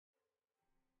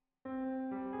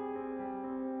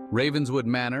Ravenswood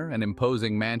Manor, an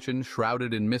imposing mansion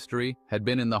shrouded in mystery, had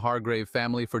been in the Hargrave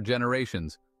family for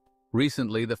generations.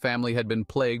 Recently, the family had been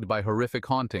plagued by horrific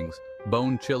hauntings,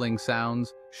 bone-chilling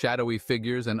sounds, shadowy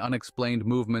figures, and unexplained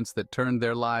movements that turned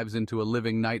their lives into a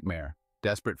living nightmare.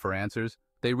 Desperate for answers,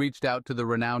 they reached out to the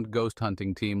renowned ghost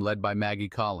hunting team led by Maggie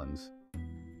Collins.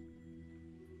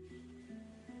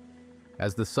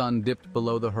 As the sun dipped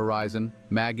below the horizon,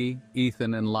 Maggie,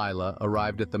 Ethan, and Lila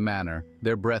arrived at the manor,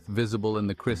 their breath visible in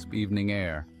the crisp evening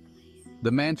air.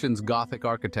 The mansion's Gothic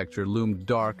architecture loomed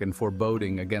dark and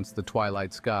foreboding against the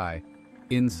twilight sky.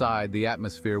 Inside, the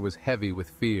atmosphere was heavy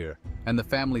with fear, and the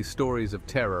family's stories of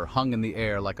terror hung in the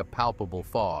air like a palpable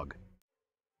fog.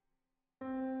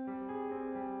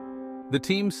 The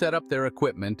team set up their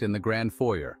equipment in the grand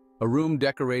foyer, a room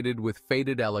decorated with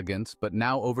faded elegance but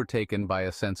now overtaken by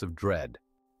a sense of dread.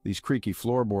 These creaky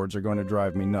floorboards are going to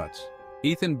drive me nuts.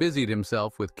 Ethan busied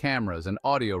himself with cameras and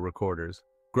audio recorders,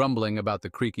 grumbling about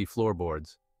the creaky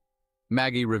floorboards.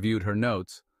 Maggie reviewed her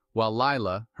notes, while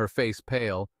Lila, her face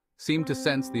pale, seemed to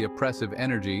sense the oppressive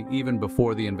energy even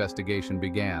before the investigation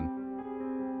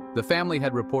began. The family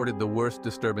had reported the worst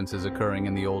disturbances occurring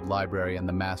in the old library and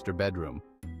the master bedroom.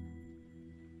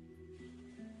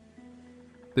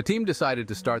 The team decided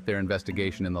to start their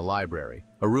investigation in the library,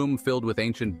 a room filled with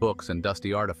ancient books and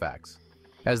dusty artifacts.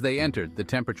 As they entered, the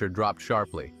temperature dropped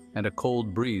sharply, and a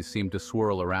cold breeze seemed to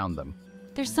swirl around them.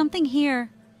 There's something here.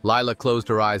 Lila closed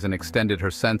her eyes and extended her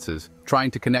senses,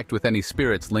 trying to connect with any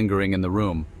spirits lingering in the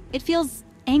room. It feels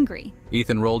angry.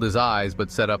 Ethan rolled his eyes but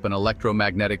set up an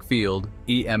electromagnetic field,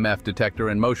 EMF detector,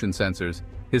 and motion sensors,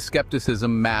 his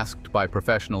skepticism masked by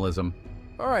professionalism.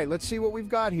 All right, let's see what we've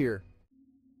got here.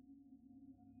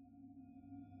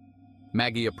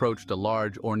 Maggie approached a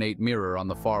large, ornate mirror on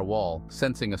the far wall,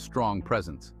 sensing a strong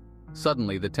presence.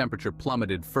 Suddenly, the temperature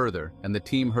plummeted further, and the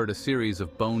team heard a series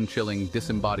of bone-chilling,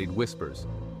 disembodied whispers.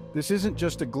 This isn't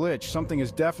just a glitch. Something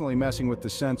is definitely messing with the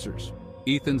sensors.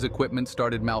 Ethan's equipment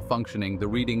started malfunctioning, the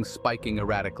readings spiking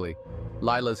erratically.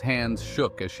 Lila's hands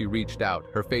shook as she reached out,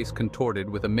 her face contorted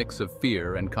with a mix of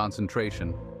fear and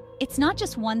concentration. It's not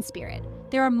just one spirit.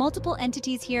 There are multiple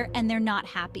entities here, and they're not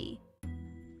happy.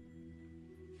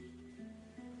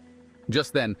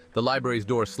 Just then, the library's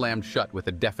door slammed shut with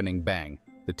a deafening bang.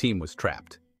 The team was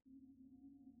trapped.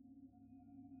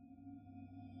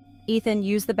 Ethan,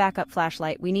 use the backup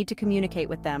flashlight. We need to communicate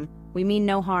with them. We mean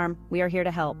no harm. We are here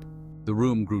to help. The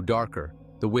room grew darker,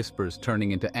 the whispers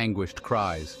turning into anguished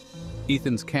cries.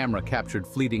 Ethan's camera captured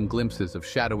fleeting glimpses of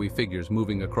shadowy figures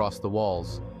moving across the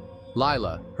walls.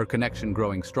 Lila, her connection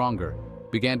growing stronger,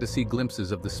 began to see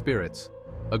glimpses of the spirits.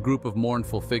 A group of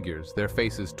mournful figures, their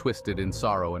faces twisted in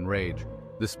sorrow and rage.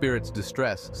 The spirits'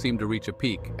 distress seemed to reach a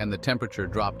peak, and the temperature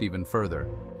dropped even further.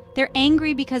 They're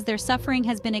angry because their suffering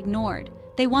has been ignored.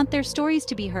 They want their stories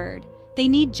to be heard. They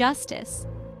need justice.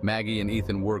 Maggie and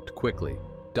Ethan worked quickly,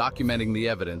 documenting the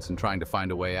evidence and trying to find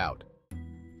a way out.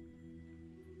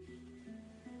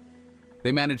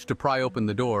 They managed to pry open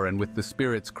the door, and with the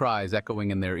spirits' cries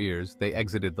echoing in their ears, they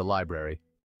exited the library.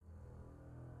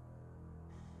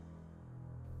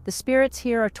 The spirits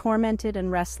here are tormented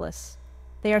and restless.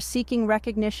 They are seeking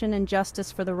recognition and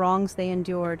justice for the wrongs they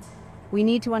endured. We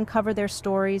need to uncover their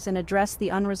stories and address the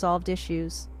unresolved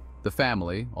issues. The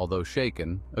family, although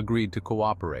shaken, agreed to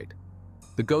cooperate.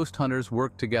 The ghost hunters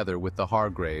worked together with the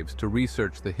Hargraves to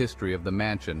research the history of the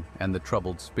mansion and the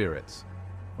troubled spirits.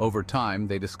 Over time,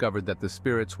 they discovered that the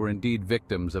spirits were indeed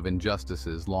victims of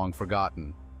injustices long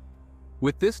forgotten.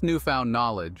 With this newfound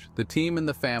knowledge, the team and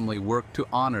the family worked to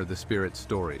honor the spirits'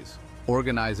 stories,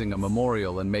 organizing a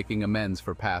memorial and making amends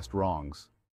for past wrongs.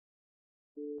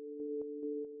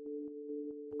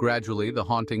 Gradually, the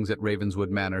hauntings at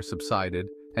Ravenswood Manor subsided,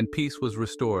 and peace was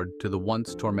restored to the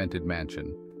once tormented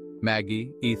mansion.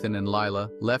 Maggie, Ethan, and Lila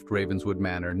left Ravenswood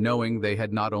Manor knowing they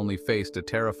had not only faced a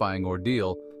terrifying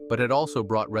ordeal, but had also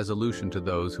brought resolution to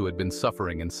those who had been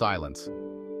suffering in silence.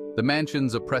 The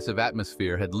mansion's oppressive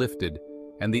atmosphere had lifted,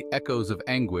 and the echoes of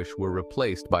anguish were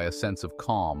replaced by a sense of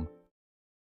calm.